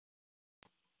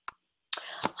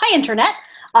Hi, Internet,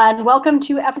 and welcome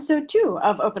to episode 2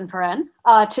 of Open Paren.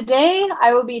 Today,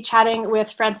 I will be chatting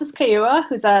with Francis Kayua,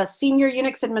 who's a senior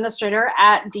Unix administrator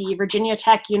at the Virginia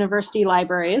Tech University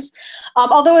Libraries.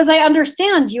 Although, as I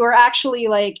understand, you are actually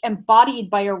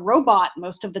embodied by a robot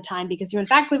most of the time because you, in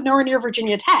fact, live nowhere near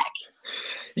Virginia Tech.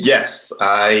 Yes,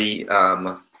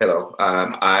 hello.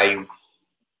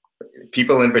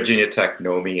 People in Virginia Tech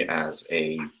know me as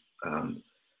a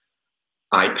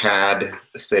iPad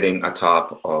sitting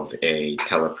atop of a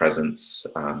telepresence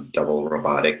double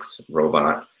robotics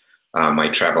robot. I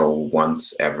travel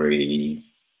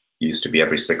used to be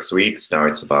every 6 weeks. Now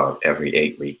it's about every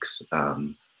 8 weeks.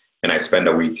 And I spend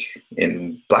a week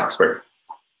in Blacksburg.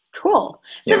 Cool.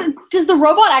 So does the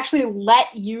robot actually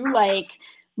let you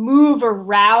move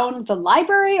around the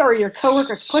library, or your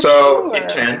coworkers push you? So it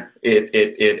can. It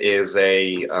is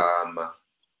a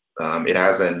it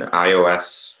has an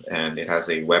iOS and it has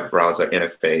a web browser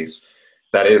interface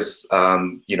that is,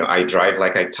 I drive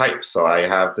like I type. So I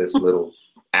have this little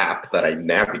app that I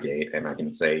navigate and I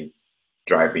can say,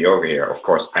 drive me over here. Of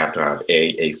course, I have to have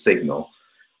a signal.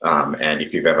 And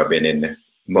if you've ever been in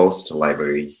most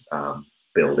library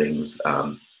buildings,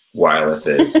 wireless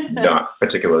is not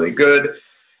particularly good.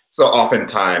 So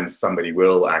oftentimes somebody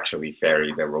will actually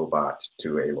ferry the robot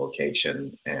to a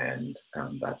location, and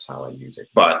that's how I use it.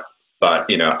 But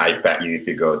I bet you if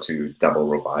you go to double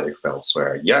robotics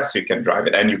elsewhere, yes, you can drive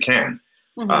it, and you can.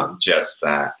 Just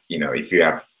that, if you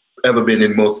have ever been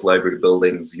in most library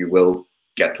buildings, you will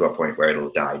get to a point where it'll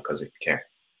die because it can't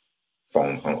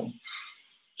phone home.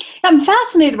 I'm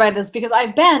fascinated by this because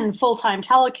I've been full-time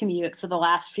telecommute for the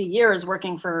last few years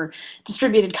working for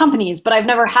distributed companies, but I've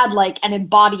never had an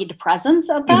embodied presence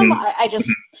at them. I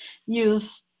just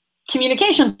use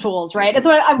communication tools, right? And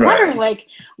so I'm wondering,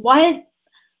 what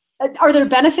are there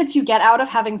benefits you get out of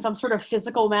having some sort of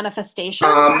physical manifestation?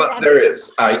 There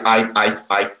is. I'm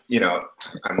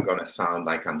going to sound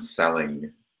like I'm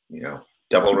selling,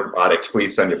 double robotics.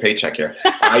 Please send your paycheck here.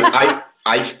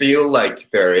 I feel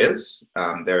like there is,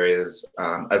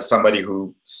 as somebody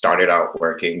who started out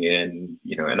working in,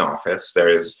 an office, there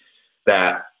is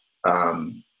that,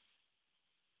 I'm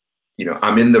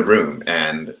in the room,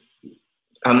 and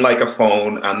unlike a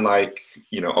phone, unlike,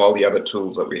 all the other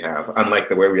tools that we have, unlike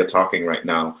the way we are talking right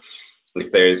now,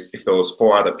 if those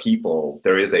 4 other people,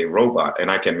 there is a robot and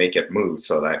I can make it move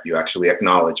so that you actually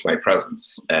acknowledge my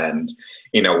presence, and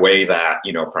in a way that,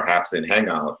 perhaps in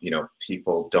Hangout,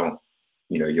 people don't,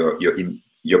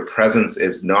 your presence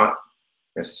is not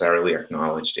necessarily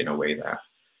acknowledged in a way that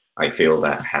I feel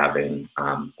that having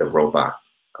the robot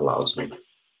allows me.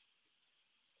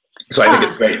 So I think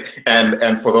it's great.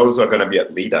 And for those who are going to be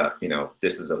at LIDA,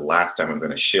 this is the last time I'm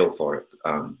going to shill for it.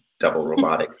 Double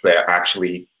robotics. They're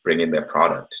actually bringing their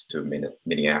product to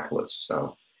Minneapolis.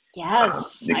 So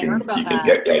yes, you I can heard about you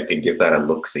that. can give that a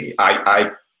look-see.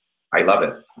 I love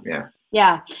it. Yeah.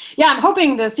 Yeah, I'm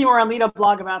hoping to see more on LIDA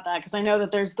blog about that, because I know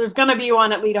that there's going to be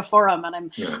one at LIDA Forum,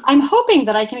 and I'm hoping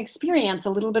that I can experience a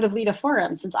little bit of LIDA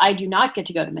Forum since I do not get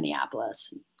to go to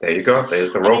Minneapolis. There you go.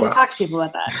 There's the robot. I need to talk to people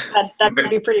about that. That'd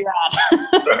be pretty rad.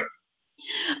 Right.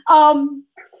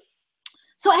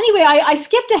 So anyway, I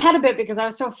skipped ahead a bit because I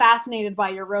was so fascinated by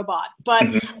your robot. But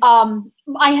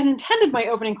I had intended my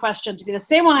opening question to be the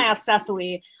same one I asked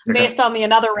Cecily, based on the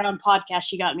Another Round podcast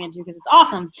she got me into, because it's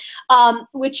awesome,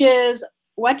 which is,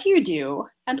 what do you do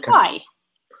and why?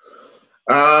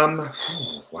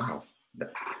 Wow.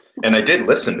 And I did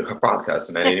listen to her podcast,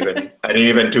 and I didn't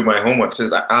even do my homework.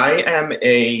 Says I am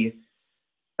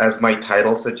as my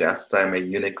title suggests, I'm a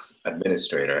Unix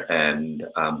administrator, and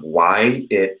why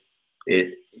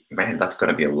man, that's going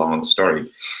to be a long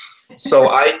story. So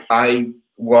I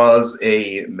was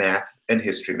a math and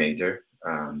history major,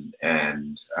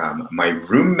 and my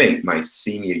roommate my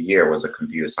senior year was a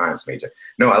computer science major.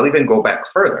 No, I'll even go back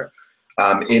further.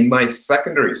 In my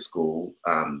secondary school,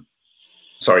 in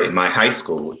my high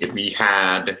school, we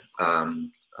had, I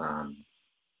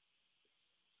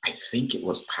think it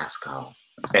was Pascal.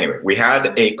 Anyway, we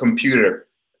had a computer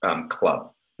club.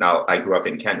 Now, I grew up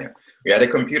in Kenya. We had a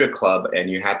computer club,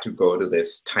 and you had to go to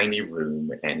this tiny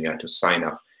room, and you had to sign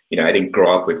up. I didn't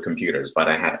grow up with computers, but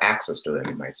I had access to them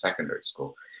in my secondary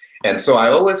school. And so I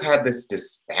always had this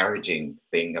disparaging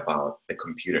thing about the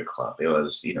computer club. It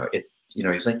was,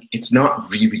 it's like, it's not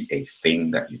really a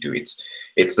thing that you do.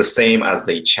 It's the same as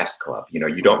the chess club.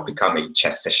 You don't become a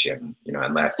chessician,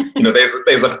 unless,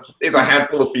 there's a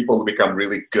handful of people who become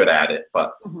really good at it.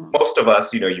 But most of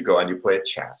us, you go and you play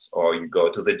chess, or you go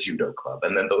to the judo club,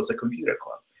 and then there's a computer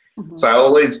club. So I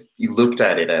always looked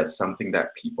at it as something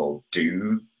that people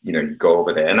do, you go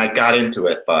over there. And I got into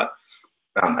it, but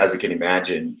as you can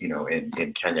imagine,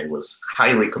 in Kenya, it was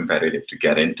highly competitive to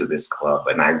get into this club,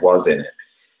 and I was in it.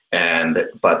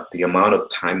 But the amount of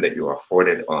time that you are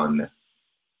afforded on,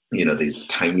 these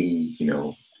tiny,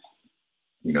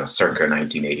 circa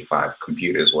 1985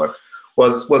 computers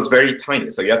was very tiny.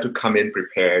 So you had to come in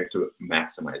prepared to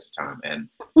maximize your time. And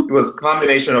it was a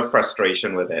combination of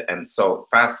frustration with it. And so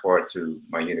fast forward to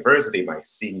my university, my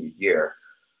senior year,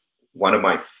 one of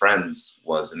my friends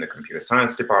was in the computer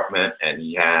science department, and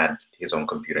he had his own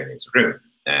computer in his room.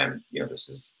 And, this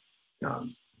is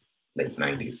late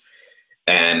 90s.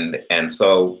 And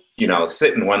so, I was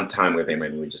sitting one time with him,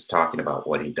 and we were just talking about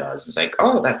what he does. It's like,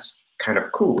 oh, that's kind of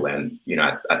cool. And,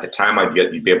 at the time,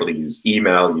 you'd be able to use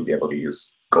email, you'd be able to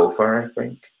use Gopher, I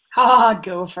think.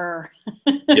 Gopher.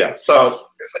 Yeah. So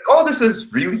it's like, oh, this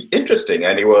is really interesting.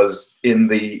 And he was in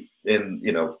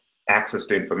access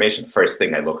to information. First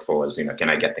thing I looked for was, can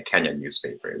I get the Kenyan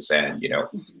newspapers? And,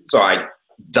 so I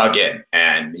dug in,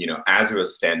 and, as he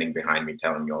was standing behind me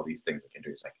telling me all these things I can do,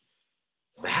 he's like,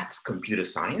 that's computer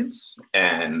science?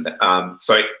 And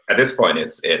so at this point,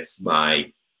 it's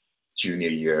my junior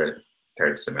year,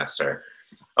 third semester.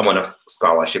 I'm on a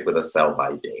scholarship with a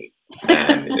sell-by date.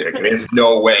 And there's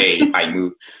no way I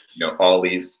moved, all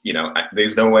these,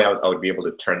 there's no way I would be able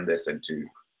to turn this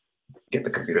get the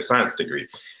computer science degree.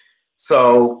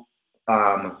 So,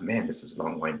 man, this is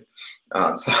long-winded.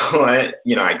 So I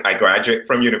graduate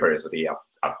from university. I've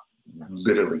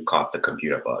literally caught the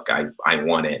computer bug. I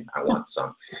want in. I want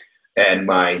some. And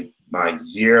my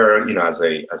year, as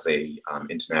a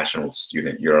international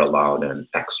student, you're allowed an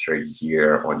extra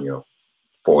year on your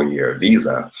 4-year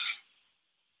visa.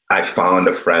 I found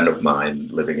a friend of mine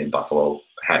living in Buffalo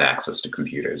had access to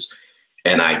computers,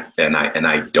 and I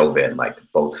dove in like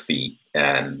both feet.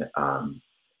 And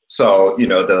so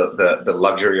the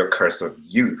luxury or curse of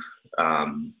youth.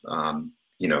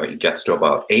 It gets to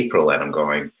about April, and I'm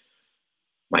going,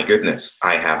 my goodness,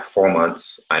 I have 4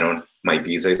 months. My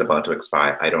visa is about to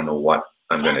expire. I don't know what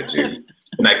I'm going to do.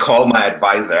 And I called my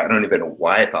advisor. I don't even know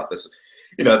why I thought this.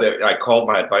 I called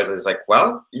my advisor. He's like,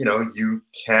 well, you're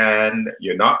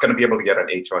not going to be able to get an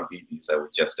H-1B visa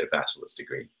with just a bachelor's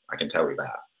degree. I can tell you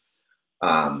that.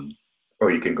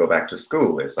 Or you can go back to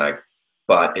school. It's like,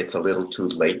 but it's a little too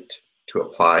late to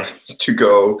apply to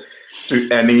go to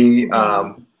any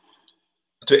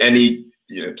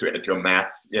to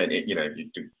math,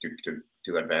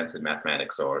 to advance in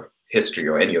mathematics or history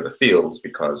or any of the fields,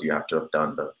 because you have to have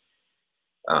done the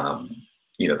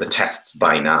tests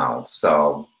by now.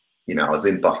 So, I was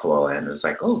in Buffalo, and it was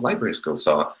like, oh, library school.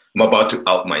 So I'm about to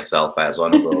out myself as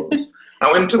one of those.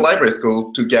 I went to library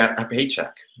school to get a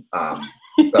paycheck.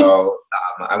 So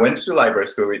I went to library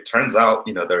school. It turns out,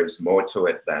 there is more to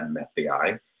it than met the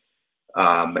eye.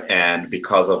 And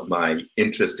because of my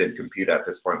interest in computer at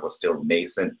this point was still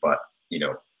nascent, but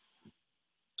I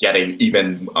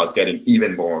was getting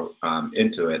even more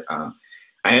into it.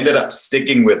 I ended up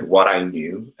sticking with what I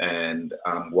knew, and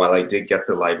while I did get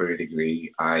the library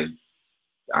degree, I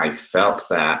felt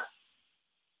that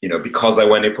because I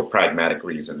went in for pragmatic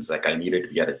reasons, like I needed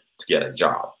to get a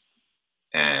job,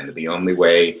 and the only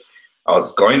way I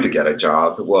was going to get a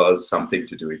job was something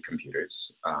to do with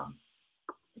computers.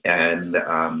 And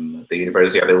the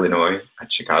University of Illinois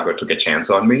at Chicago took a chance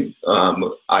on me.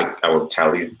 I will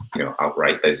tell you,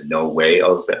 outright, there's no way I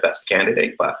was the best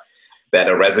candidate, but they had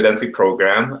a residency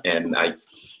program, and I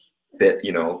fit,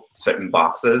 certain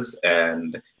boxes.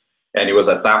 And it was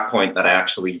at that point that I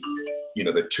actually,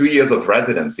 the 2 years of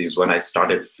residency is when I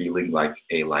started feeling like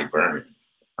a librarian,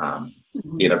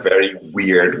 in a very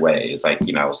weird way. It's like,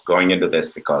 I was going into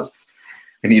this because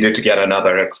I needed to get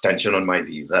another extension on my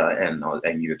visa, and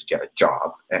I needed to get a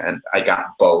job, and I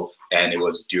got both. And it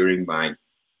was during it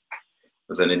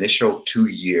was an initial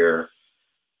 2-year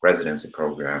residency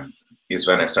program is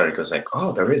when I started, because like,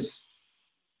 oh, there is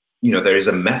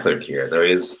a method here. There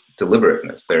is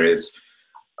deliberateness. There is,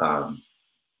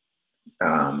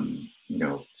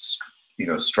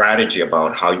 strategy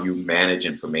about how you manage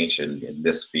information in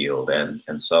this field.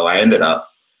 And so I ended up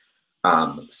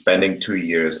spending 2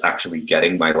 years actually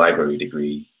getting my library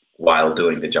degree while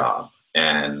doing the job,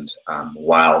 and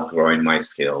while growing my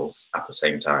skills at the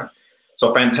same time.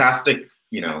 So fantastic,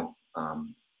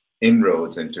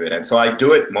 inroads into it. And so I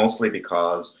do it mostly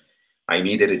because I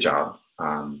needed a job.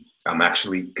 I'm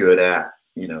actually good at,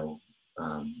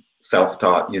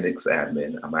 self-taught Unix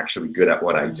admin. I'm actually good at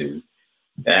what I do.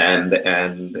 And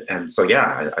so,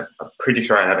 yeah, I'm pretty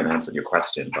sure I haven't answered your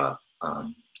question, but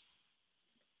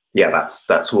yeah,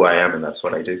 that's who I am, and that's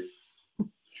what I do.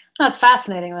 That's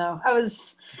fascinating, though.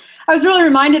 I was really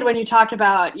reminded when you talked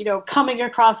about, you know, coming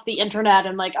across the internet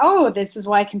and like, oh, this is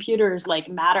why computers like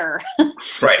matter.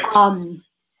 Right.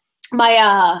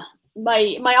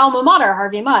 My alma mater,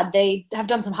 Harvey Mudd, they have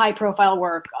done some high profile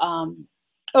work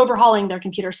overhauling their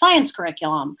computer science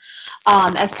curriculum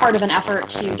as part of an effort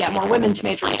to get more women to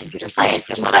major in computer science.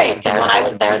 Because when I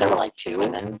was there were like 2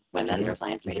 women computer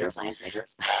science majors,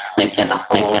 like in the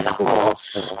whole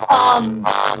school.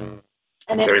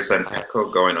 And there is an echo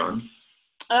going on.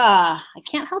 I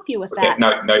can't help you with that.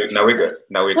 No, we're good.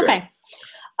 Okay.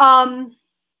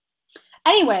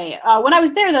 Anyway, when I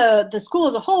was there, the school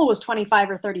as a whole was 25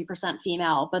 or 30%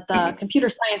 female, but the computer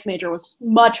science major was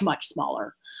much, much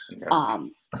smaller,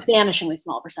 vanishingly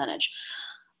small percentage.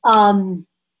 And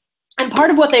part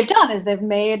of what they've done is they've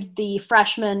made the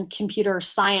freshman computer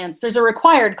science, there's a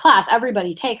required class,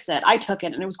 everybody takes it. I took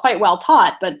it and it was quite well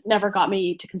taught, but never got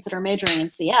me to consider majoring in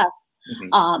CS.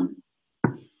 And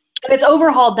it's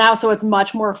overhauled now, so it's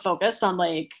much more focused on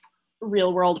like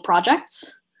real world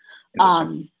projects,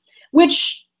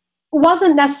 which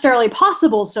wasn't necessarily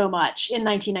possible so much in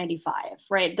 1995,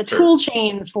 right? The tool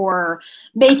chain for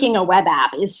making a web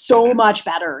app is so much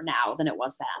better now than it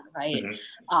was then, right?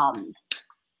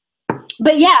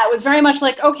 But yeah, it was very much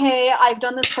like, okay, I've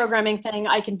done this programming thing,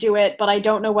 I can do it, but I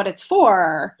don't know what it's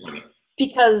for,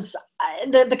 because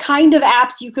the kind of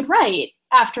apps you could write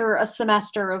after a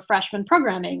semester of freshman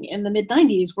programming in the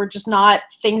mid-90s were just not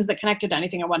things that connected to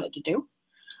anything I wanted to do.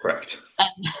 Correct.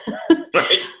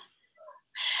 Right.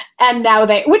 And now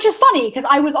which is funny because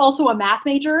I was also a math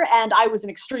major and I was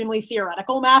an extremely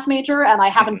theoretical math major, and I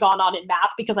haven't gone on in math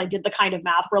because I did the kind of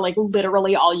math where like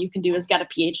literally all you can do is get a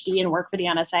PhD and work for the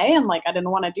NSA, and like I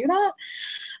didn't want to do that.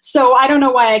 So I don't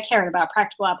know why I cared about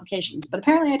practical applications, but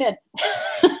apparently I did.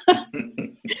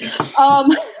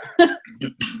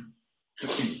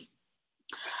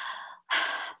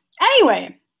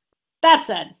 Anyway, that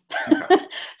said,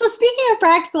 so speaking of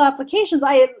practical applications,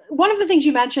 one of the things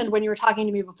you mentioned when you were talking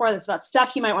to me before this about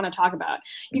stuff you might want to talk about,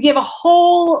 you gave a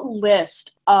whole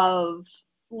list of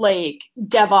like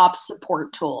DevOps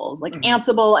support tools, like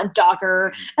Ansible and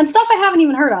Docker and stuff I haven't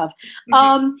even heard of.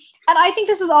 And I think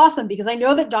this is awesome because I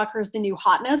know that Docker is the new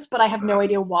hotness, but I have no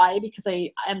idea why because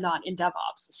I am not in DevOps.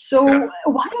 So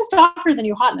why is Docker the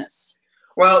new hotness?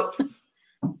 Well,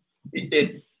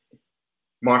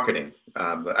 marketing.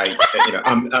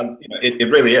 It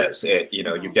really is.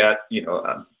 You get,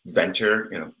 venture.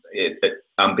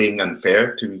 I'm being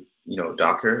unfair to,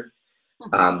 Docker.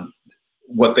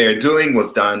 What they're doing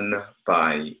was done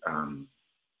by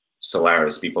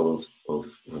Solaris. People who've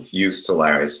used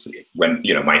Solaris. When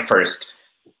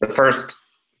the first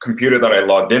computer that I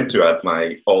logged into at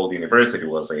my old university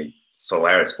was a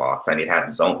Solaris box, and it had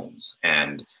zones,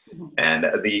 and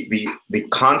the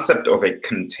concept of a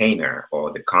container,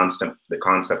 or the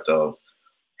concept of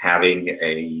having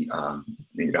a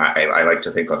I like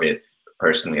to think of it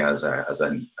personally as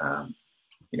an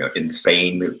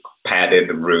insane padded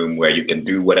room where you can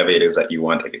do whatever it is that you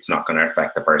want. Like, it's not going to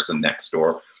affect the person next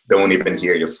door. They won't even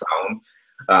hear your sound.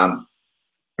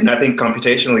 And I think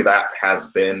computationally that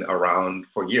has been around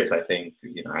for years. I think,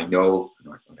 I know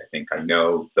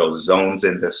those zones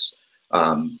in this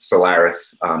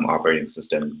Solaris operating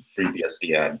system.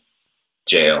 FreeBSD had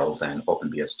jails, and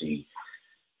OpenBSD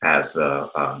has the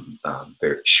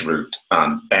Shroot.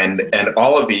 And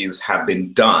all of these have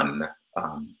been done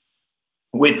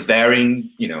with varying,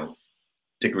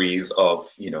 degrees of,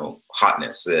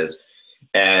 hotness.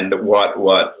 And what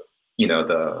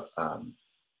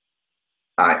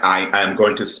I'm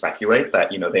going to speculate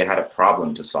that, they had a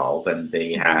problem to solve, and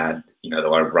they had, they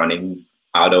were running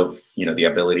out of, the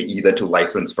ability either to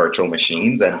license virtual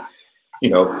machines, and,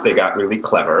 they got really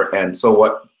clever. And so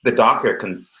what the Docker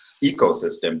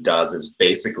ecosystem does is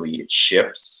basically it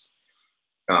ships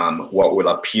what will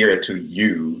appear to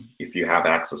you, if you have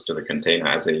access to the container,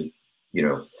 as a,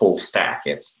 full stack.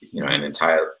 It's, an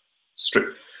entire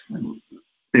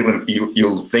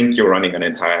you'll think you're running an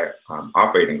entire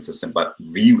operating system, but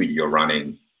really you're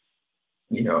running,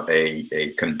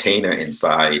 a container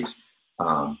inside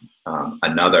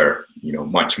another,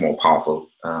 much more powerful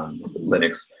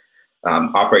Linux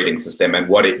operating system. And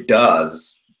what it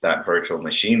does that virtual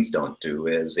machines don't do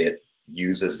is it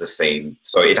uses the same.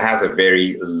 So it has a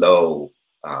very low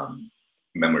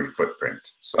memory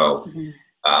footprint. So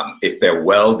if they're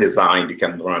well designed, you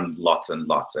can run lots and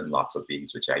lots and lots of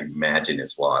these, which I imagine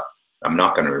is what, I'm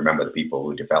not going to remember the people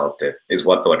who developed it, is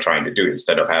what they were trying to do.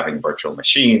 Instead of having virtual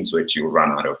machines, which you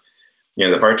run out of,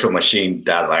 the virtual machine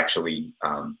does actually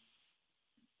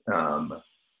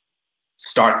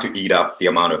start to eat up the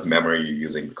amount of memory you're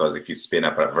using, because if you spin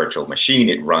up a virtual machine,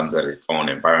 it runs at its own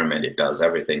environment, it does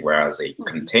everything, whereas a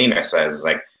container says,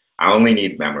 like, I only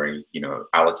need memory,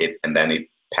 allocate, and then it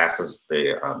passes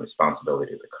the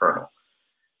responsibility to the kernel.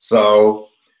 So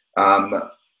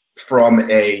from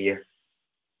a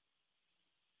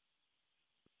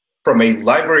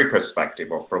library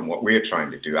perspective, or from what we're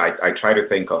trying to do, I try to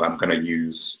think of, I'm going to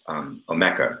use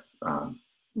Omeka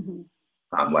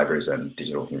libraries and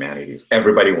digital humanities.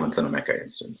 Everybody wants an Omeka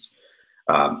instance.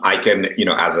 I can,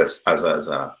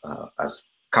 as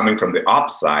coming from the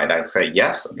ops side, I'd say,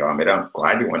 yes, Andromeda, I'm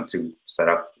glad you want to set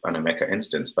up an Omeka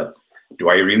instance, but do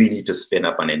I really need to spin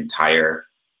up an entire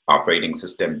operating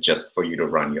system just for you to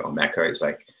run your Omeka? It's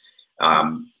like,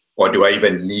 or do I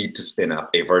even need to spin up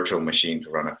a virtual machine to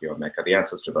run up your Omeka? The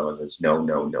answers to those is no,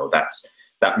 no, no.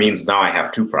 That means now I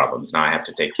have two problems. Now I have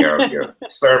to take care of your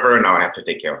server. Now I have to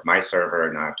take care of my server.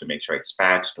 And now I have to make sure it's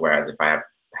patched. Whereas if I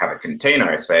have a container,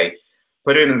 I say,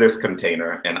 put it in this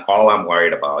container, and all I'm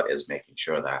worried about is making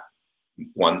sure that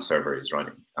one server is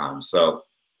running. So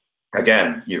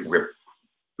again,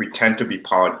 we tend to be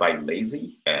powered by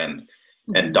lazy, and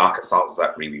Docker solves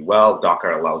that really well.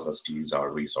 Docker allows us to use our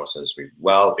resources really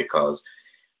well, because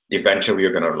eventually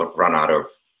you're going to run out of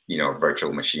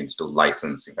virtual machines to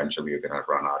license. Eventually you're going to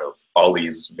run out of all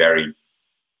these very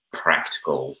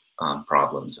practical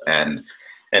problems. And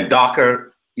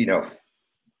Docker,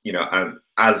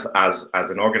 as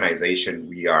an organization,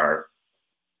 we are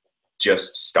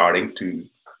just starting to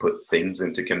put things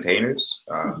into containers.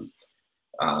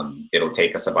 It'll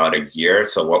take us about a year.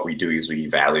 So what we do is we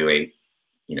evaluate,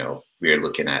 we're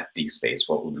looking at DSpace.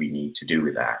 What would we need to do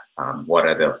with that? What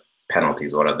are the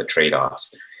penalties? What are the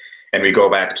trade-offs? And we go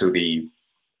back to the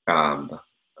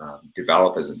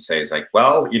developers and say, it's like,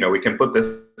 well, we can put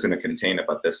this in a container,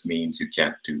 but this means you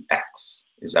can't do X.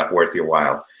 Is that worth your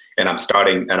while? And I'm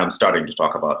starting to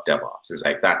talk about DevOps. It's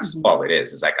like, that's all it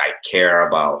is. It's like, I care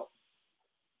about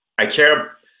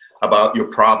your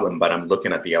problem, but I'm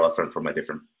looking at the elephant from a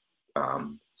different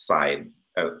side,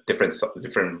 a different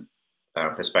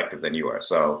perspective than you are.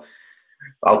 So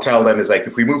I'll tell them, is like,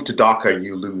 if we move to Docker,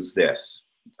 you lose this.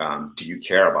 Do you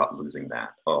care about losing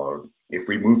that? Or if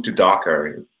we move to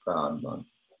Docker,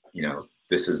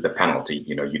 this is the penalty.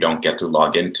 You don't get to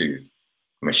log into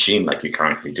a machine like you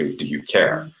currently do. Do you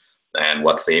care? And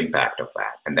what's the impact of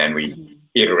that? And then we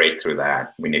iterate through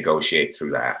that. We negotiate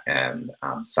through that. And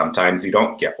sometimes you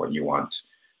don't get what you want.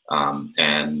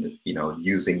 And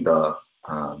using the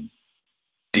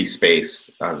DSpace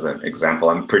as an example,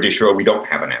 I'm pretty sure we don't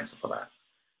have an answer for that.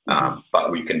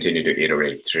 But we continue to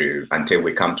iterate through until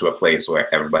we come to a place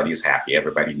where everybody's happy,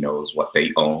 everybody knows what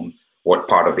they own, what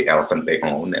part of the elephant they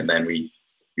own, and then we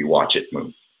watch it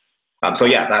move. So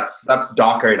yeah, that's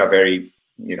Docker in a very,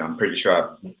 I'm pretty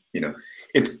sure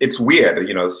it's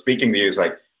weird, speaking to you is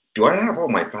like, do I have all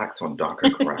my facts on Docker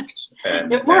correct?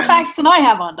 You have more facts than I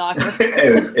have on Docker.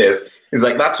 is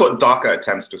like, that's what Docker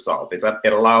attempts to solve, is that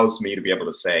it allows me to be able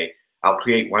to say, I'll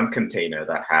create one container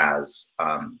that has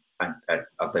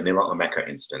a vanilla Omeka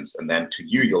instance, and then to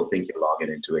you, you'll think you're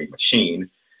logging into a machine,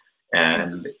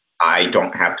 and I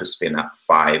don't have to spin up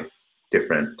 5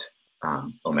 different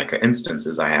Omeka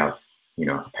instances. I have, a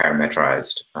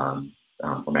parameterized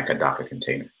Omeka Docker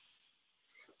container.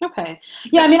 Okay.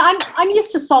 Yeah, I mean, I'm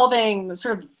used to solving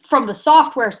sort of from the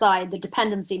software side, the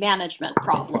dependency management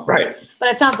problem. Right.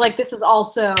 But it sounds like this is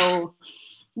also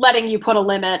letting you put a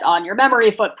limit on your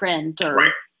memory footprint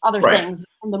or other things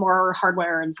on the more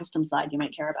hardware and system side you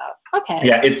might care about. Okay.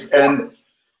 Yeah, and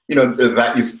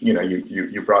that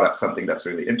you brought up something that's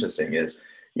really interesting is,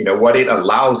 what it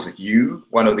allows you,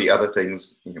 one of the other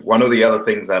things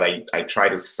that I try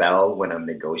to sell when I'm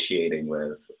negotiating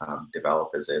with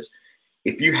developers is,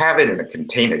 if you have it in a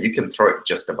container, you can throw it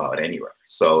just about anywhere.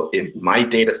 So if my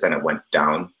data center went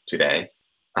down today,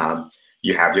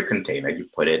 you have your container, you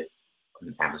put it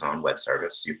on Amazon Web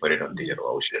Service, you put it on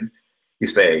DigitalOcean, you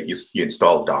say you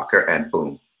install Docker, and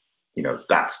boom,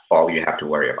 that's all you have to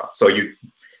worry about. So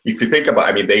if you think about,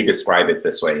 I mean, they describe it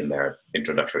this way in their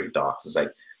introductory docs. It's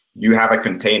like, you have a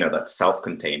container that's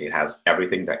self-contained. It has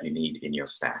everything that you need in your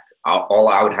stack. All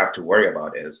I would have to worry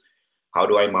about is, how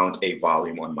do I mount a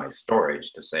volume on my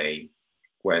storage to say,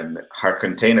 when her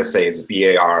container says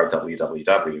var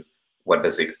www, what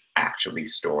does it actually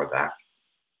store that?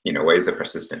 Where is the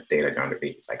persistent data going to be?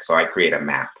 It's like, so I create a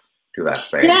map to that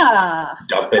saying,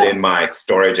 dump it in my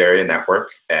storage area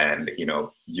network, and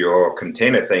your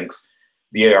container thinks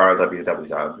var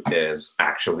www is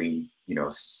actually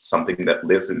something that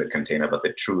lives in the container, but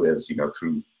the truth is,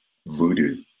 through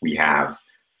Voodoo, we have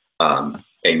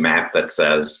a map that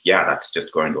says, yeah, that's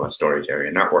just going to a storage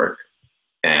area network.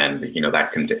 And,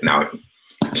 that can now,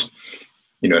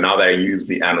 now that I use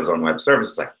the Amazon Web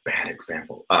Services, like bad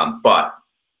example. But,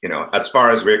 as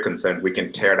far as we're concerned, we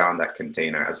can tear down that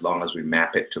container as long as we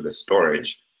map it to the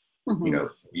storage. Mm-hmm.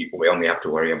 We only have to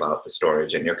worry about the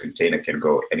storage, and your container can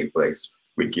go any place.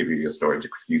 We give you your storage,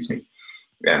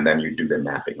 and then you do the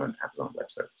mapping on Amazon Web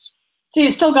Service. So you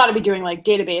still got to be doing like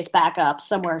database backups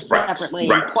somewhere separately,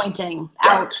 pointing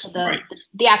out to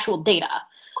the actual data.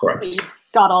 Correct. But you've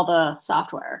got all the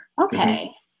software.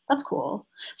 Okay, that's cool.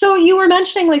 So you were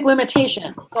mentioning like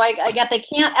limitation. So I get they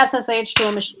can't SSH to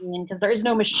a machine because there is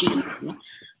no machine.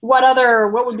 What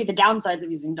would be the downsides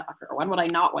of using Docker? When would I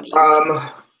not want to use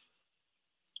it?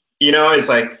 It's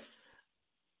like,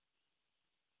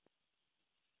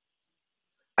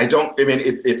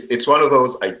 it's one of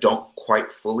those, I don't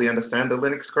quite fully understand the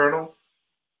Linux kernel,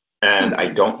 and I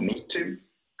don't need to.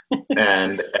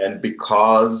 and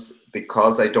because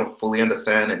I don't fully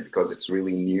understand, and because it's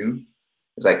really new,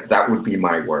 it's like, that would be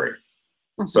my worry.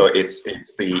 So its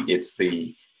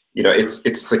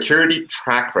security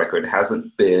track record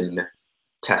hasn't been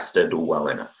tested well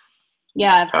enough.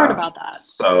 Yeah, I've heard about that.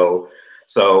 So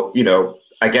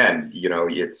again,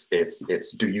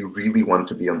 it's do you really want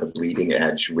to be on the bleeding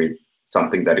edge with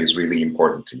something that is really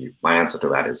important to you? My answer to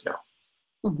that is no.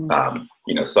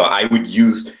 So I would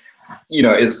use,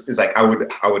 is like, I would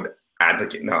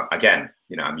advocate, no, again,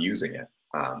 I'm using it,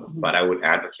 but I would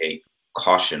advocate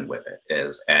caution with it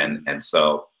and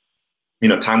so,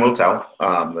 time will tell.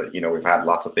 We've had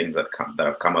lots of things that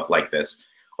have come up like this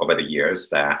over the years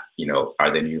that,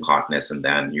 are the new hotness, and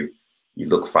then you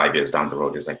look 5 years down the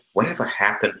road, it's like, whatever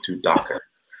happened to Docker?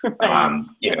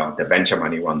 The venture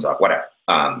money runs out, whatever.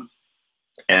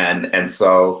 And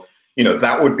so,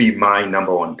 that would be my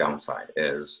number one downside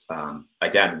is,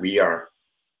 again, we are,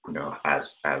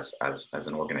 as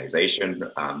an organization,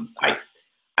 I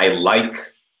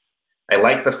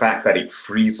like the fact that it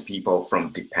frees people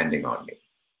from depending on me.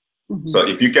 So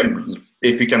if you can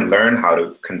learn how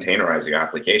to containerize your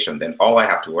application, then all I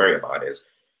have to worry about is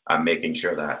making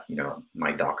sure that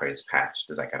my Docker is patched.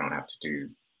 It's like I don't have to do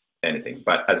anything.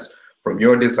 But as from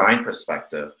your design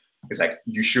perspective, it's like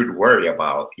you should worry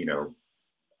about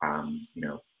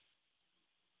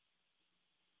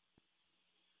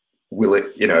will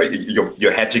it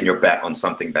you're hedging your bet on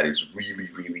something that is really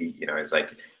it's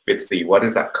like, if it's the, what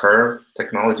is that curve,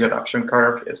 technology adoption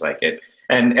curve, it's like it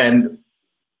and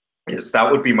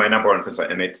that would be my number one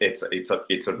concern, and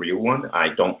it's a real one.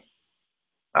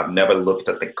 I've never looked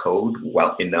at the code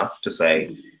well enough to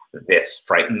say this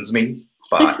frightens me,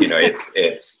 but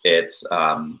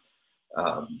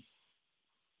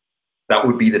that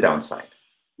would be the downside.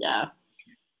 Yeah,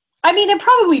 I mean, it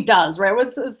probably does, right?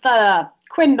 Was the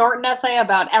Quinn Norton essay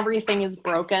about everything is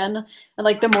broken, and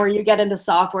like the more you get into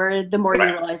software, the more you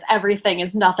realize everything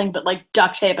is nothing but like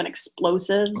duct tape and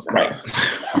explosives. Right.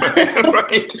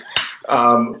 Right.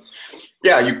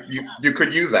 Yeah, you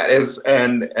could use that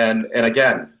and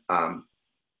again,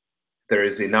 there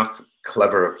is enough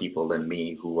cleverer people than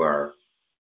me who are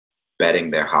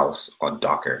betting their house on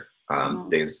Docker.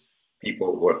 There's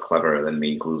people who are cleverer than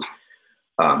me whose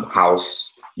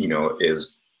house,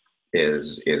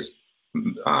 is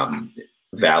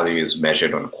value is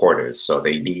measured on quarters, so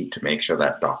they need to make sure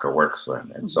that Docker works for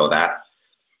them. And so that,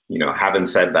 having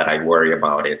said that, I worry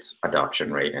about its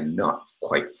adoption rate and not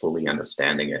quite fully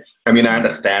understanding it. I mean, I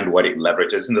understand what it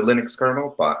leverages in the Linux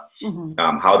kernel, but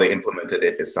how they implemented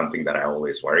it is something that I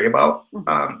always worry about.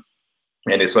 And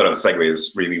it sort of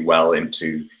segues really well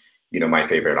into, my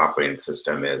favorite operating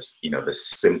system is, the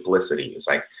simplicity. It's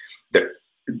like,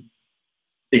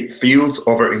 it feels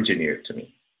over-engineered to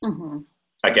me.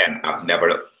 Again, I've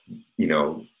never,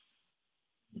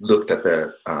 looked at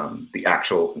the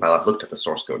actual, well, I've looked at the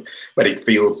source code, but it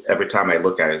feels, every time I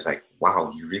look at it, it's like, wow,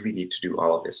 you really need to do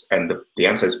all of this. And the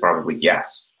answer is probably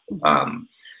yes.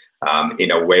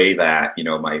 In a way that,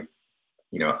 my,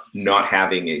 not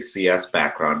having a CS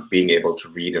background, being able to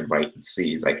read and write in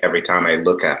C is like, every time I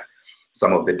look at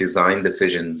some of the design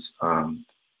decisions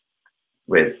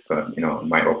with,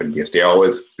 my OpenBSD, I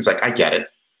always, it's like, I get it.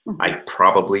 I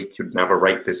probably could never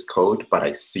write this code, but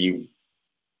I see,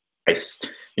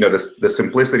 the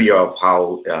simplicity of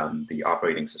how the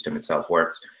operating system itself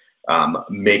works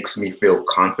makes me feel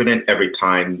confident every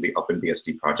time the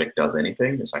OpenBSD project does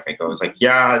anything. It's like,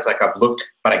 yeah, it's like I've looked,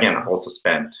 but again, I've also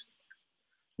spent,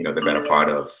 the better part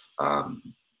of,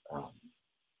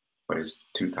 what is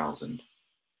 2000?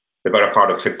 The better part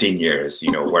of 15 years,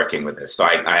 working with this. So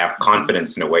I have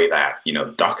confidence in a way that,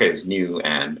 Docker is new,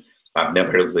 and I've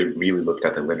never really looked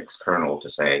at the Linux kernel to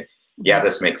say, yeah,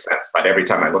 this makes sense. But every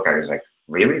time I look at it, it's like,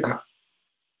 really?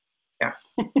 Yeah.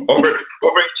 Over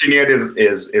engineered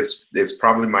is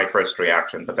probably my first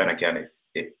reaction, but then again,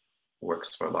 it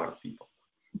works for a lot of people.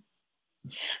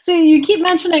 So you keep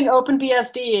mentioning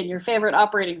OpenBSD and your favorite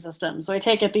operating system. So I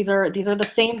take it these are the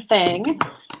same thing.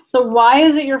 So why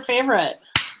is it your favorite?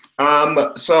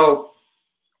 Most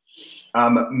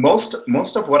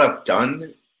of what I've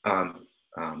done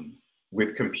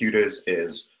with computers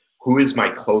is who is my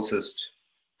closest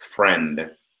friend,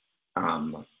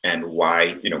 and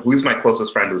why, who's my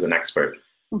closest friend who's an expert,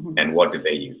 and what do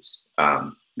they use.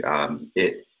 I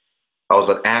was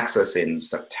at Access in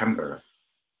September.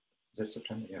 Was it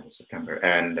September? Yeah, it was September.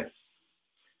 And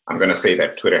I'm going to say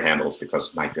their Twitter handles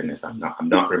because, my goodness, I'm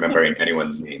not remembering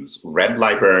anyone's names. Red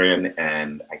Librarian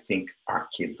and I think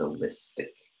Archivalistic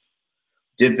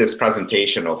did this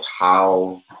presentation of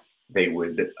how they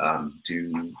would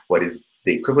do what is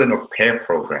the equivalent of pair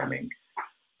programming.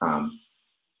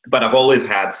 But I've always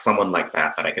had someone like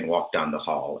that I can walk down the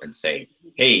hall and say,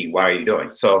 hey, what are you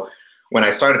doing? So when I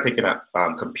started picking up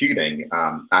computing,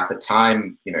 at the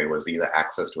time, it was either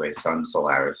access to a Sun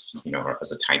Solaris, or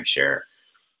as a timeshare,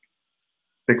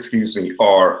 excuse me,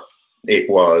 or it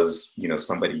was,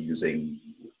 somebody using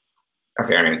a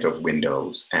variant of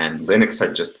Windows, and Linux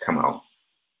had just come out.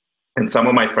 And some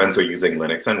of my friends were using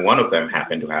Linux, and one of them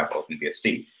happened to have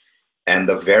OpenBSD. And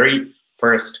the very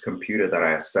first computer that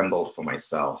I assembled for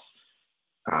myself,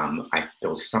 there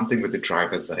was something with the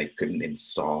drivers that I couldn't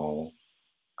install.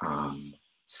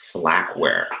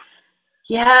 Slackware.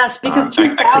 Yes, because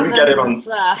 2000 I couldn't get it on.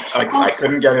 I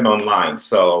couldn't get it online,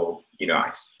 so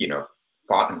I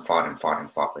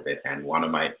fought with it. And one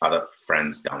of my other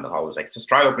friends down the hall was like, "Just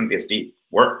try OpenBSD,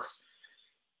 works."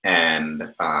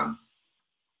 And by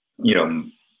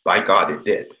God, it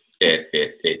did.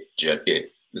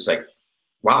 It was like,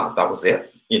 wow, that was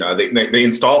it. The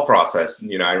install process.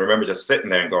 I remember just sitting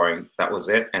there and going, that was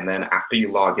it. And then after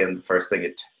you log in, the first thing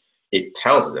it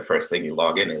tells you, the first thing you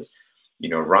log in is,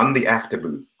 run the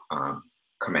afterboot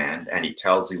command, and it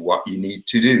tells you what you need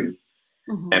to do.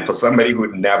 And for somebody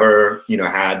who'd never,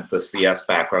 had the CS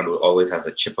background, who always has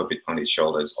a chip of it on his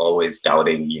shoulders, always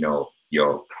doubting, do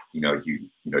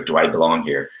I belong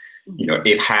here?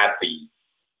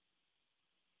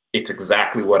 It's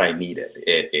exactly what I needed.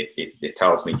 It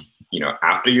tells me,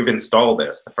 after you've installed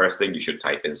this, the first thing you should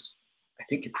type is, I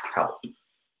think it's help.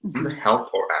 It's either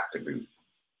help or afterboot.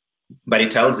 But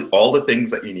it tells you all the things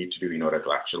that you need to do in order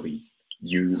to actually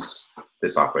use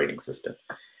this operating system.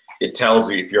 It tells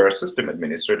you, if you're a system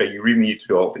administrator, you really need to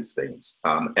do all these things.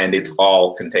 And it's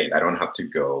all contained. I don't have to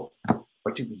go,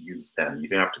 what did we use then? You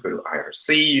didn't have to go to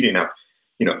IRC. You didn't have,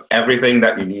 everything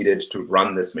that you needed to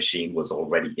run this machine was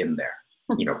already in there.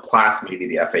 Plus maybe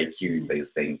the FAQ,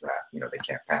 these things that, they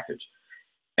can't package.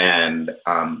 And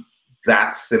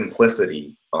that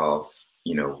simplicity of,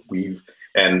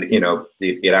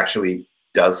 it actually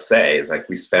does say, is like,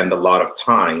 we spend a lot of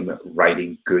time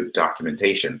writing good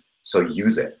documentation, so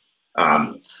use it.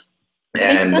 It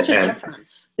makes such a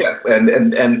difference. Yes,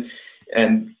 and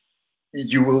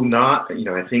you will not,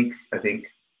 I think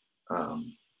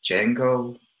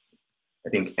Django, I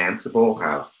think Ansible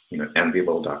have,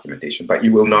 enviable documentation, but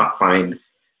you will not find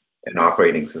an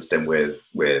operating system with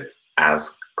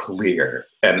as clear,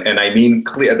 and I mean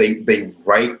clear. They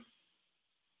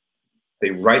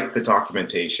write the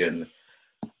documentation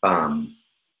to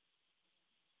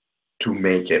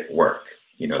make it work.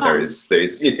 It's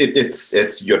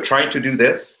you're trying to do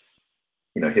this.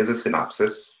 Here's a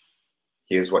synopsis.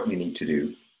 Here's what you need to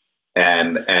do.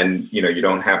 And you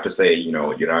don't have to say, you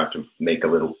don't have to make a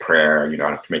little prayer. You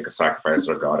don't have to make a sacrifice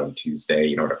for God on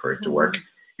Tuesday in order for it to work.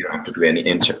 You don't have to do any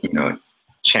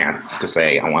chants to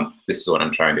say, this is what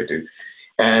I'm trying to do.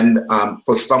 And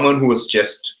for someone who was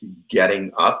just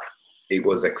getting up, it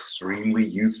was extremely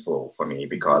useful for me,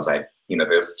 because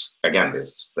there's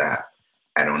that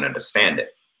I don't understand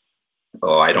it,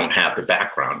 or I don't have the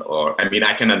background, or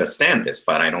I can understand this,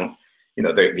 but I don't.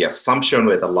 The assumption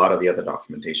with a lot of the other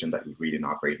documentation that you read in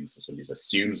operating systems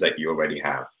assumes that you already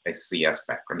have a CS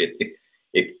background.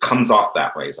 It comes off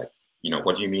that way. It's like,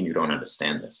 what do you mean you don't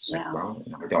understand this? It's like, well,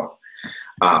 I don't.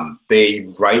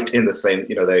 They write in the same,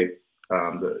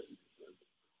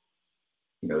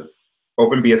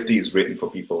 OpenBSD is written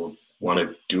for people who want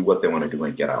to do what they want to do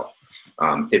and get out.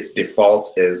 Its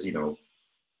default is,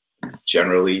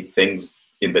 generally things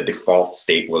in the default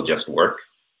state will just work.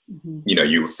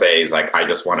 You say, is like, I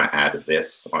just want to add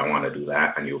this, or I want to do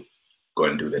that, and you go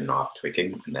and do the knob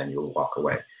tweaking, and then you'll walk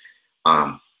away.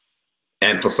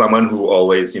 And for someone who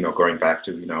always, going back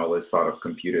to, always thought of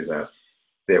computers as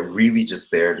they're really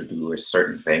just there to do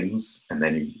certain things, and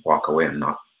then you walk away and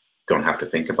don't have to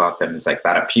think about them. It's like,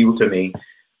 that appealed to me.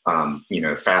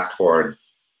 fast forward,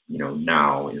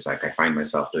 now is like I find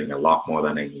myself doing a lot more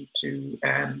than I need to.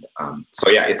 And so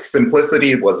yeah, its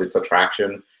simplicity was its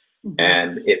attraction,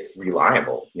 and it's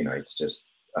reliable. It's just,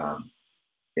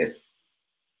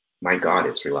 my God,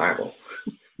 it's reliable.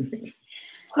 It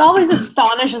always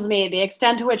astonishes me the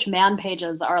extent to which man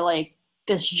pages are like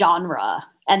this genre,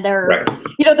 and they're,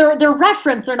 right. They're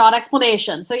reference, they're not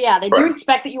explanation. So yeah, they do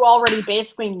expect that you already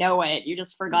basically know it. You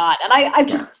just forgot. And I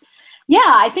just,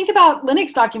 I think about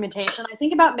Linux documentation. I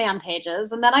think about man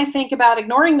pages, and then I think about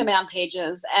ignoring the man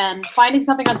pages and finding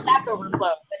something on Stack Overflow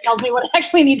that tells me what I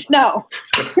actually need to know.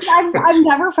 I've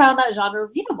never found that genre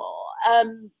readable.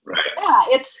 Yeah,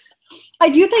 I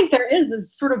do think there is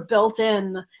this sort of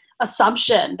built-in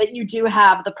assumption that you do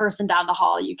have the person down the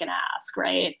hall you can ask,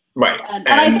 right? Right. And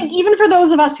I think even for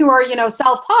those of us who are,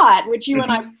 self-taught, which you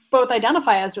and I both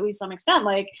identify as to at least some extent,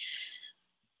 like,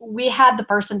 we had the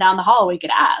person down the hall we could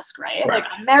ask, right? Like,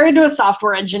 I'm married to a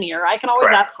software engineer. I can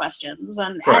always ask questions.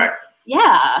 And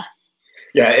yeah.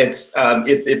 Yeah, it's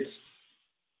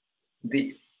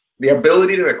the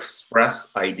ability to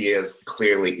express ideas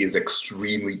clearly is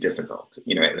extremely difficult.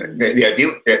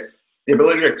 The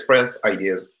ability to express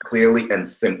ideas clearly and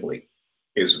simply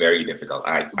is very difficult.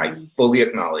 I fully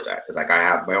acknowledge that. It's like I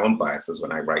have my own biases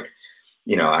when I write.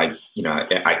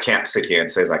 I can't sit here and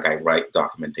say like I write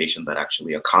documentation that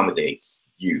actually accommodates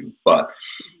you. But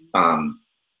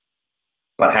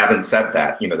having said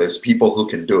that, there's people who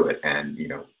can do it, and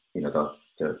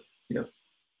the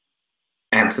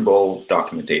Ansible's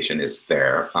documentation is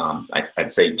there.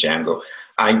 I'd say Django.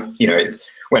 It's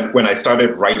when I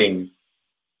started writing.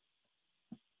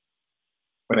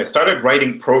 When I started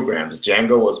writing programs,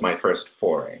 Django was my first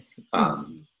foray.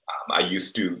 I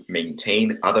used to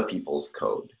maintain other people's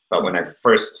code, but when I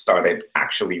first started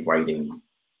actually writing,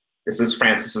 this is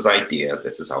Francis's idea.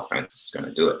 This is how Francis is going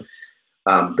to do it.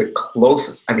 The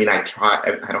closest, I tried.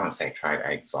 I don't want to say I tried.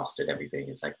 I exhausted everything.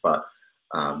 It's like, but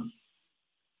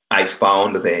I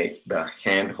found the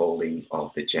hand-holding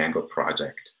of the Django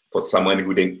project for someone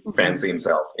who didn't fancy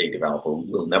himself a developer, who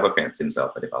will never fancy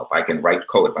himself a developer. I can write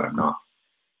code, but I'm not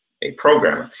a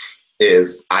programmer.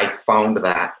 I found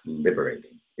that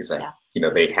liberating. Is like,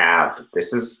 they have,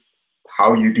 this is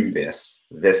how you do this.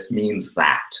 This means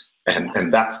that,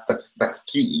 and that's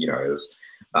key.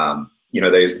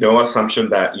 There's no assumption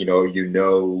that you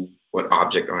know what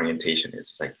object orientation is.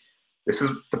 It's like, this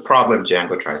is the problem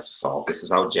Django tries to solve. This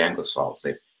is how Django solves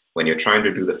it. When you're trying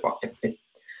to do the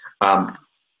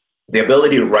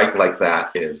ability to write like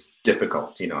that is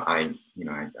difficult. I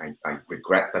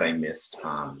regret that I missed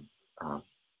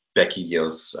Becky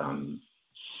Yo's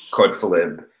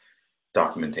Code4Lib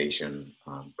documentation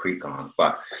pre-con,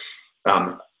 but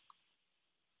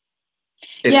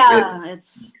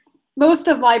it's most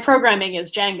of my programming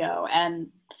is Django, and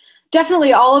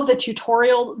definitely all of the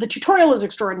tutorials. The tutorial is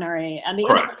extraordinary, and the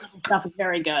introductory stuff is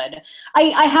very good.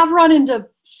 I have run into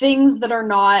things that are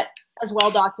not as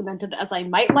well documented as I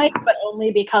might like, but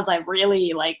only because I've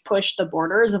really pushed the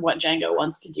borders of what Django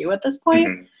wants to do at this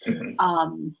point.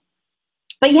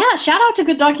 But yeah, shout out to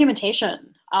good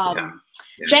documentation.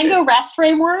 Django REST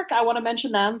framework, I want to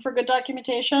mention them for good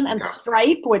documentation, and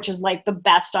Stripe, which is the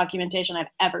best documentation I've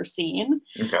ever seen.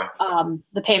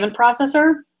 The payment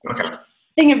processor,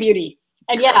 thing of beauty.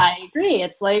 And yeah, I agree.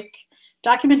 It's like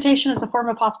documentation is a form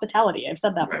of hospitality. I've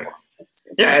said that before.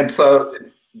 It's and so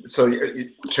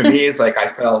to me, it's like I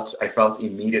felt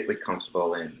immediately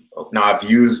comfortable in. Now I've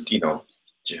used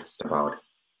just about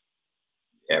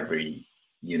every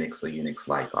Unix or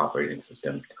Unix-like operating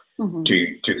system.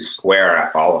 To swear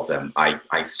at all of them.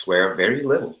 I swear very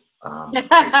little.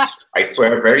 I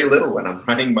swear very little when I'm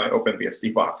running my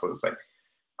OpenBSD boxes.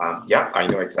 I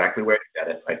know exactly where to get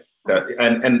it.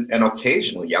 And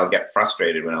occasionally I'll get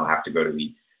frustrated when I'll have to go to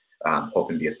the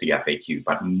OpenBSD FAQ,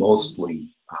 but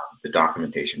mostly the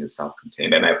documentation is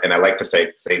self-contained. And I like to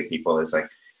say to people is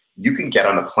you can get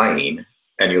on a plane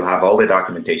and you'll have all the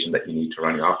documentation that you need to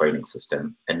run your operating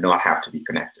system and not have to be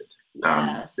connected.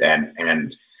 That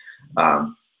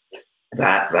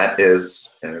is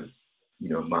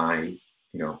my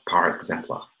par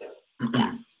exemplar.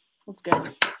 That's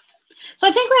good. So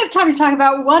I think we have time to talk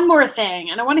about one more thing,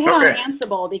 and I want to hit on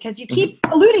Ansible, because you keep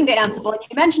alluding to Ansible, and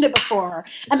you mentioned it before,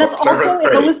 and that's also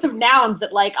in the list of nouns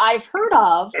that I've heard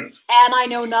of and I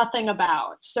know nothing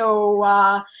about. So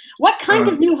what kind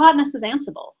of new hotness is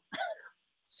Ansible?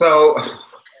 So,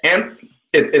 and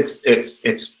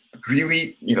it's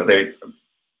really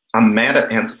I'm mad at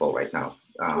Ansible right now.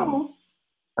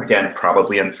 Again,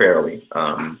 probably unfairly,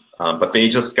 but they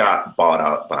just got bought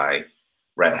out by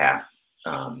Red Hat,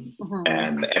 and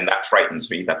that frightens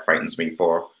me. That frightens me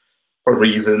for for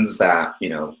reasons that,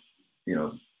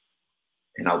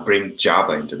 and I'll bring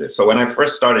Java into this. So when I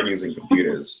first started using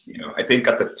computers, I think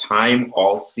at the time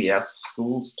all CS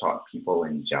schools taught people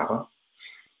in Java.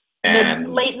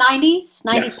 And late 90s,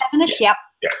 97-ish, yep.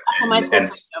 That's when my school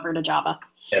switched over to Java.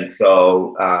 And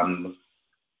so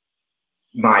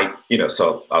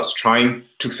so I was trying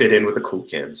to fit in with the cool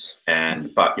kids,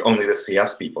 but only the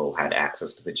CS people had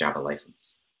access to the Java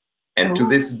license. And to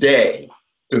this day,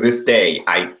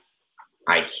 I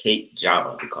hate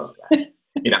Java because of that.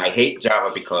 I hate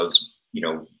Java because,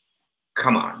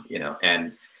 come on,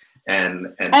 and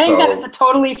I think that is a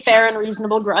totally fair and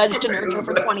reasonable grudge to nurture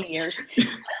for 20 years.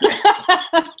 Yes.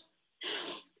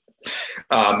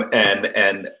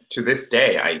 And to this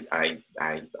day, I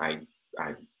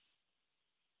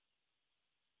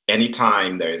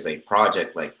anytime there is a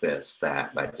project like this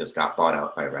that just got bought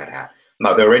out by Red Hat.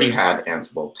 Now they already had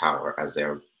Ansible Tower as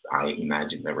I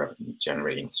imagine, their revenue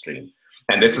generating stream.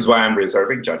 And this is why I'm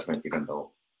reserving judgment, even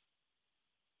though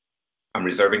I'm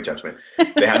reserving judgment.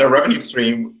 They had a revenue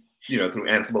stream, through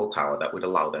Ansible Tower that would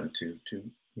allow them to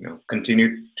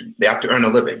continue to, they have to earn a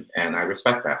living, and I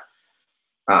respect that.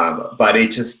 But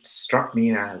it just struck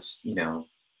me as,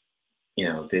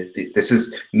 this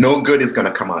is, no good is going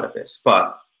to come out of this.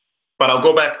 But I'll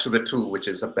go back to the tool, which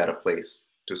is a better place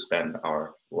to spend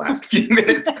our last few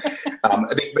minutes.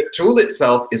 The tool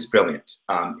itself is brilliant.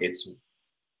 It's,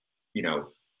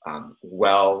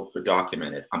 well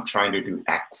documented. I'm trying to do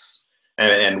X,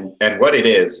 and what it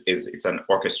is it's an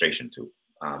orchestration tool.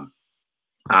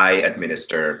 I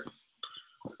administer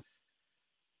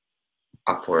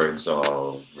upwards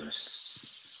of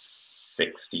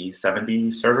 60,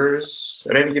 70 servers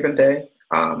at any given day.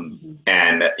 And,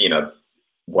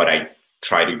 what I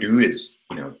try to do is,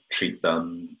 treat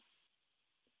them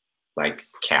like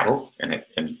cattle, and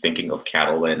thinking of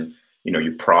cattle, and,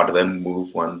 you prod them,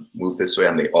 move this way,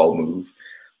 and they all move.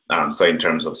 So in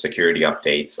terms of security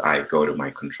updates, I go to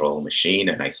my control machine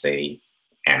and I say,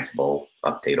 Ansible,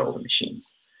 update all the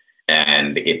machines.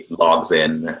 And it logs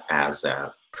in as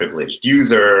a privileged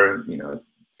user,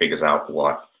 figures out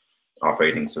what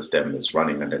operating system is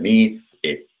running underneath.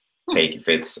 If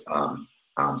it's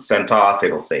CentOS,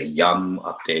 it'll say yum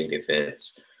update. If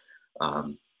it's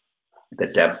the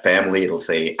deb family, it'll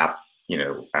say app,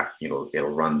 it'll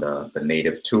run the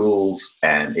native tools,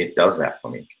 and it does that for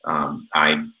me.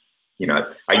 I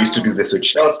used to do this with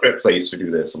shell scripts. I used to do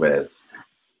this with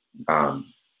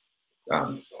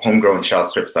homegrown shell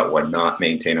scripts that were not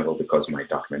maintainable because my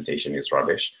documentation is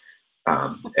rubbish.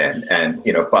 But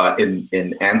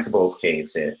in Ansible's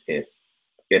case,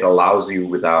 it allows you,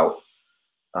 without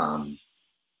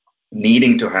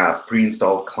needing to have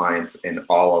pre-installed clients in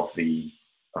all of the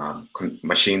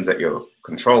machines that you're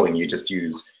controlling. You just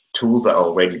use tools that are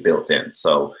already built in.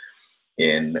 So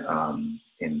if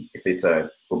it's a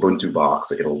Ubuntu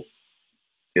box, it'll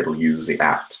use the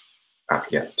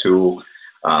apt-get tool.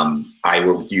 I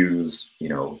will use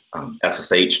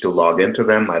SSH to log into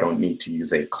them. I don't need to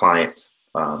use a client.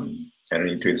 I don't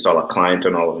need to install a client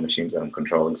on all of the machines that I'm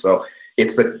controlling. So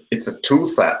it's a tool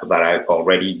set that I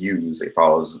already use if I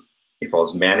was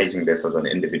managing this as an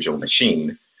individual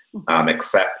machine,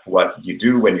 except what you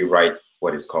do when you write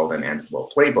what is called an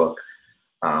Ansible playbook.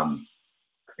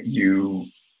 You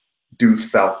do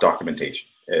self-documentation.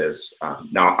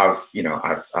 Now I've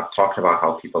talked about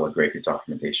how people are great with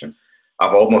documentation.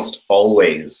 I've almost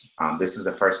always, this is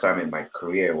the first time in my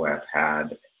career where I've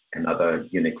had another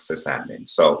Unix sysadmin.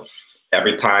 So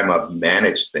every time I've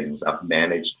managed things, I've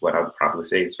managed what I would probably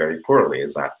say is very poorly,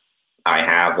 is that I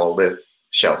have all the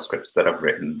shell scripts that I've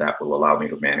written that will allow me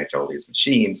to manage all these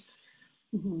machines.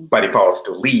 But if I was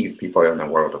to leave, people are in a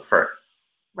world of hurt.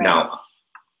 Right. Now,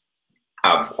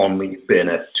 I've only been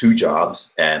at 2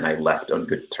 jobs, and I left on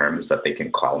good terms that they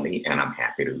can call me, and I'm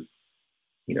happy to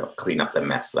clean up the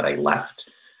mess that I left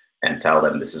and tell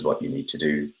them this is what you need to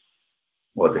do.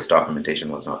 Well, this documentation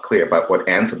was not clear. But what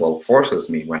Ansible forces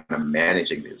me when I'm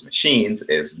managing these machines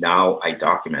is now I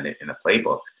document it in a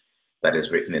playbook that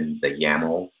is written in the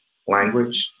YAML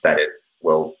language, that it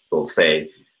will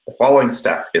say, the following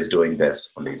step is doing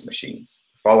this on these machines.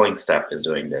 The following step is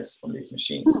doing this on these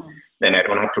machines. Then I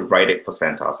don't have to write it for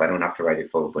CentOS. I don't have to write it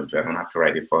for Ubuntu. I don't have to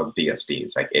write it for BSD.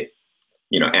 It's like it,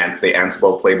 and the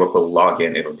Ansible playbook will log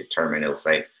in. It'll determine, it'll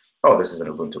say, oh, this is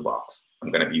an Ubuntu box. I'm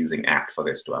going to be using apt for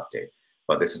this to update.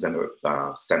 But this is a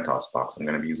CentOS box. I'm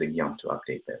going to be using yum to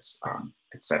update this,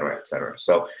 et cetera, et cetera.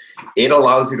 So it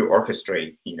allows you to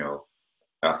orchestrate,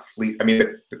 a fleet. I mean,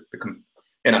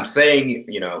 and I'm saying,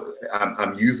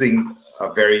 I'm using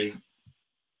a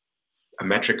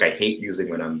metric I hate using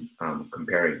when I'm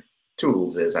comparing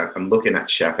tools is I'm looking at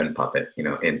Chef and Puppet,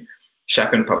 in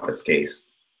Chef and Puppet's case,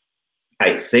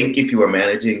 I think if you are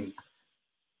managing,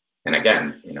 and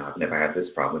again, I've never had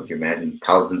this problem, if you're managing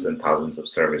thousands and thousands of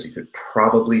servers, you could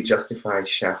probably justify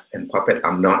Chef and Puppet.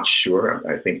 I'm not sure.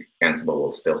 I think Ansible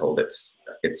will still hold its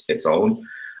own.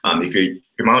 If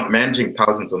you're managing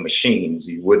thousands of machines,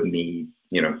 you would need,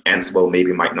 Ansible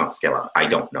maybe might not scale up. I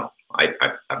don't know.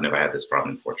 I've never had this problem,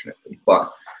 unfortunately. But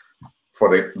for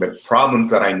the problems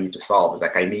that I need to solve is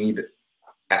like I need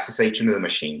SSH into the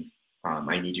machine.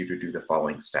 I need you to do the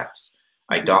following steps.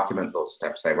 I document those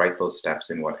steps. I write those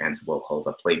steps in what Ansible calls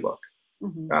a playbook.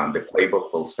 The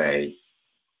playbook will say,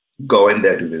 go in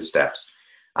there, do these steps.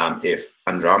 If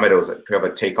Andromeda was to have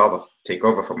a take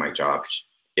over for my job,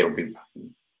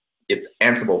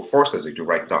 Ansible forces you to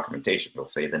write documentation. It'll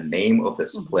say the name of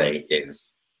this play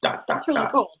is ... That's really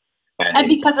cool. And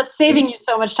because it's saving you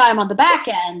so much time on the back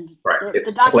end, right.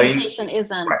 The documentation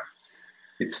isn't. Right.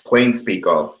 It's plain speak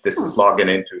of, this is logging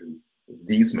into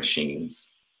these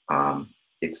machines.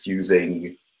 It's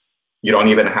using, you don't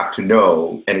even have to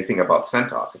know anything about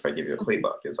CentOS if I give you the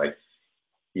playbook. It's like,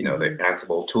 the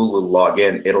Ansible tool will log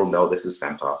in, it'll know this is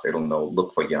CentOS, it'll know,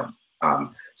 look for Yum.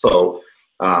 So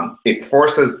it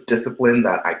forces discipline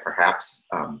that I perhaps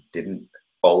didn't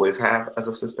always have as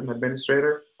a system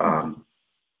administrator.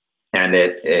 And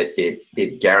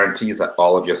it guarantees that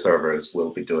all of your servers will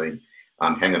be doing,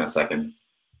 hang on a second,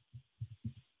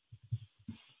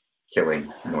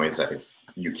 killing noise that is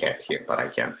you can't hear, but I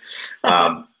can.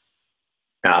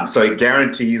 So it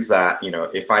guarantees that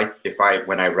if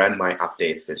when I ran my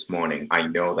updates this morning, I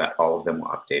know that all of them were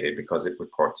updated because it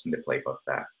reports in the playbook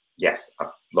that yes,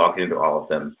 I've logged into all of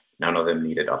them. None of them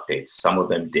needed updates. Some of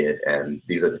them did, and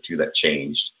these are the 2 that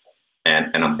changed, and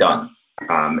I'm done.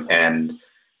 And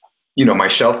my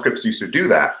shell scripts used to do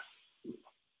that,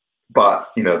 but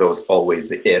there was always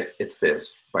the if it's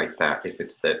this, right? That if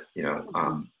it's that,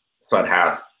 so I'd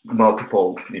have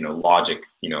multiple, logic,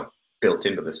 built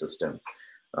into the system.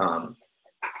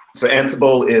 So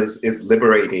Ansible is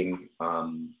liberating,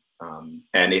 and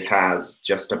it has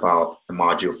just about a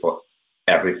module for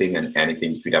everything and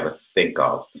anything you could ever think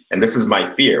of. And this is my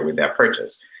fear with that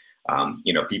purchase.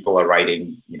 People are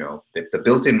writing, the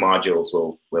built-in modules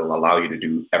will allow you to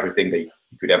do everything that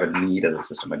you could ever need as a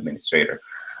system administrator.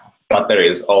 But there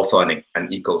is also an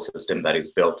ecosystem that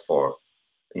is built for,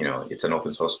 it's an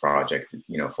open source project,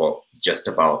 for just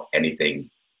about anything,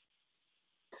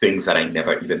 things that I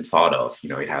never even thought of.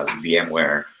 It has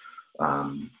VMware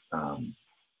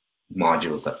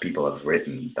modules that people have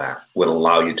written that would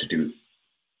allow you to do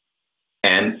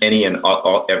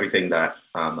everything that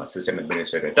a system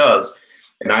administrator does.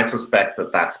 And I suspect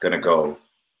that that's going to go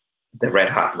the Red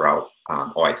Hat route,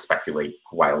 or I speculate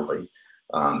wildly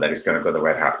that it's going to go the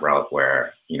Red Hat route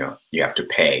where you have to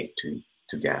pay to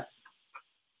get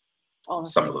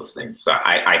some of those things. So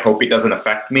I hope it doesn't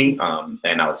affect me,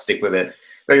 and I'll stick with it.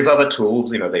 There's other tools.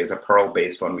 There's a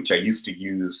Perl-based one which I used to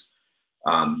use,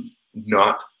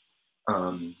 not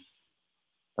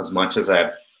as much as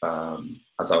I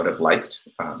would have liked.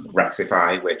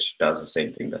 Rexify, which does the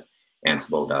same thing that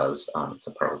Ansible does. It's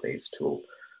a Perl-based tool.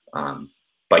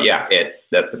 But yeah,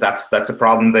 that's a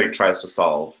problem that it tries to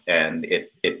solve, and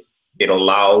it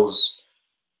allows,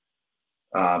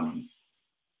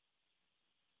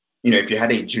 if you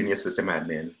had a junior system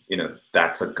admin,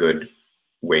 that's a good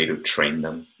way to train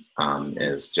them.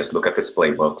 Is just look at this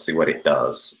playbook, see what it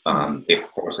does. It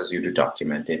forces you to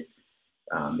document it.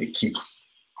 It keeps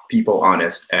people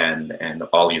honest and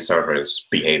all your servers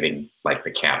behaving like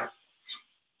the cat.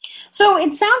 So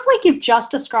it sounds like you've just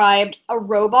described a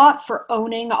robot for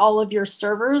owning all of your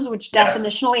servers, which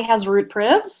definitionally has root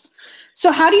privs. So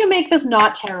how do you make this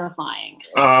not terrifying?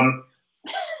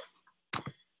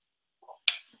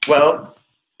 Well,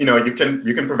 you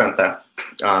can prevent that.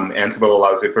 Ansible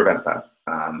allows you to prevent that.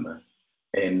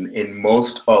 In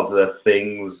most of the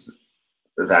things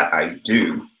that I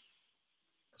do,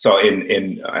 so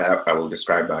I will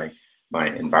describe my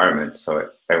environment so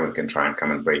everyone can try and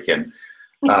come and break in.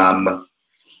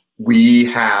 We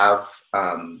have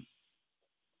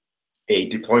a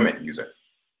deployment user.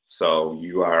 So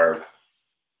you've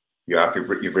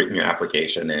written your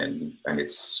application and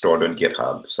it's stored on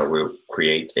GitHub. So we'll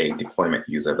create a deployment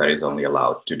user that is only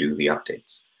allowed to do the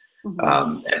updates.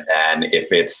 And then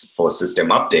if it's for system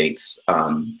updates,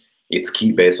 it's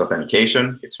key-based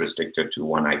authentication. It's restricted to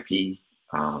one IP.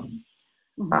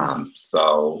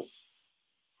 So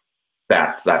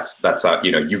that's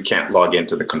you can't log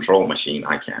into the control machine.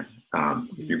 I can.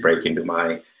 If you break into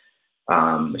my,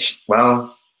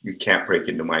 you can't break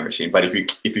into my machine. But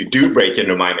if you do break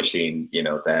into my machine,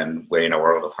 then we're in a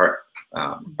world of hurt.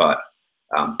 But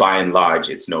by and large,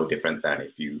 it's no different than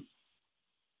if you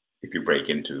if you break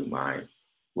into my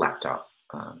laptop.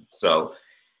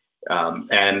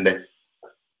 And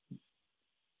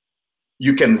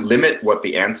you can limit what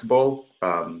the Ansible.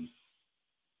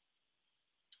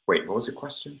 Wait, what was your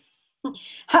question?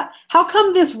 How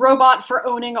come this robot for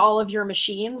owning all of your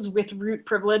machines with root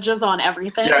privileges on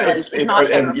everything is not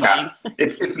terrifying? Yeah,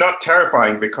 it's not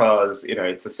terrifying because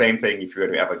it's the same thing if you're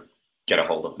going to ever get a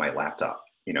hold of my laptop.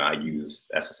 I use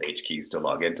SSH keys to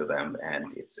log into them, and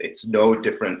it's no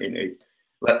different.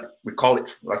 Let's call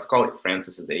it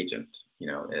Francis's agent.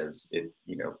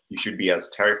 You should be as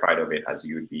terrified of it as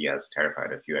you would be as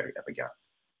terrified if you ever got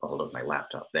a hold of my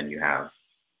laptop. Then you have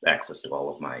access to all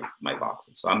of my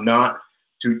boxes. So I'm not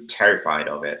too terrified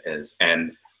of it.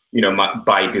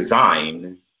 By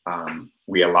design,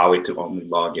 we allow it to only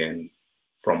log in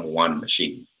from one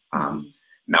machine.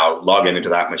 Now logging into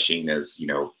that machine is,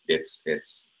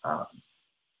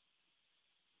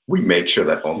 we make sure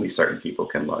that only certain people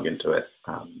can log into it.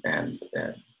 And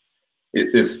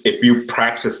it is, if you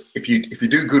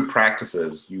do good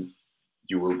practices,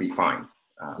 you will be fine.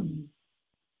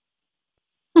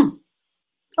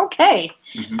 Okay.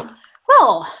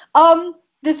 Well,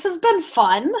 this has been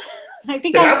fun. I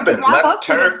think it has been less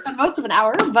it's been most of an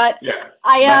hour, but yeah,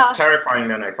 less terrifying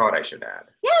than I thought I should add.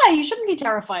 Yeah, you shouldn't be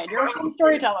terrified. You're a fun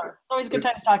storyteller. It's always a good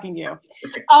time talking to you.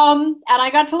 And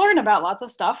I got to learn about lots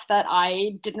of stuff that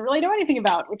I didn't really know anything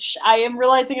about, which I am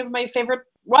realizing is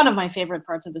one of my favorite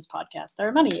parts of this podcast. There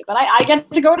are many, but I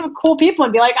get to go to cool people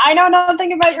and be like, I know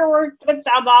nothing about your work, but it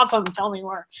sounds awesome. Tell me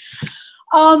more.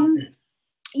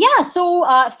 Yeah,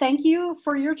 so thank you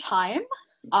for your time.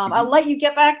 I'll let you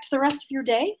get back to the rest of your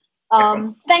day.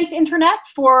 Thanks, Internet,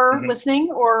 for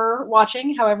listening or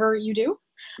watching, however you do.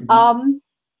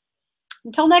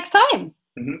 Until next time.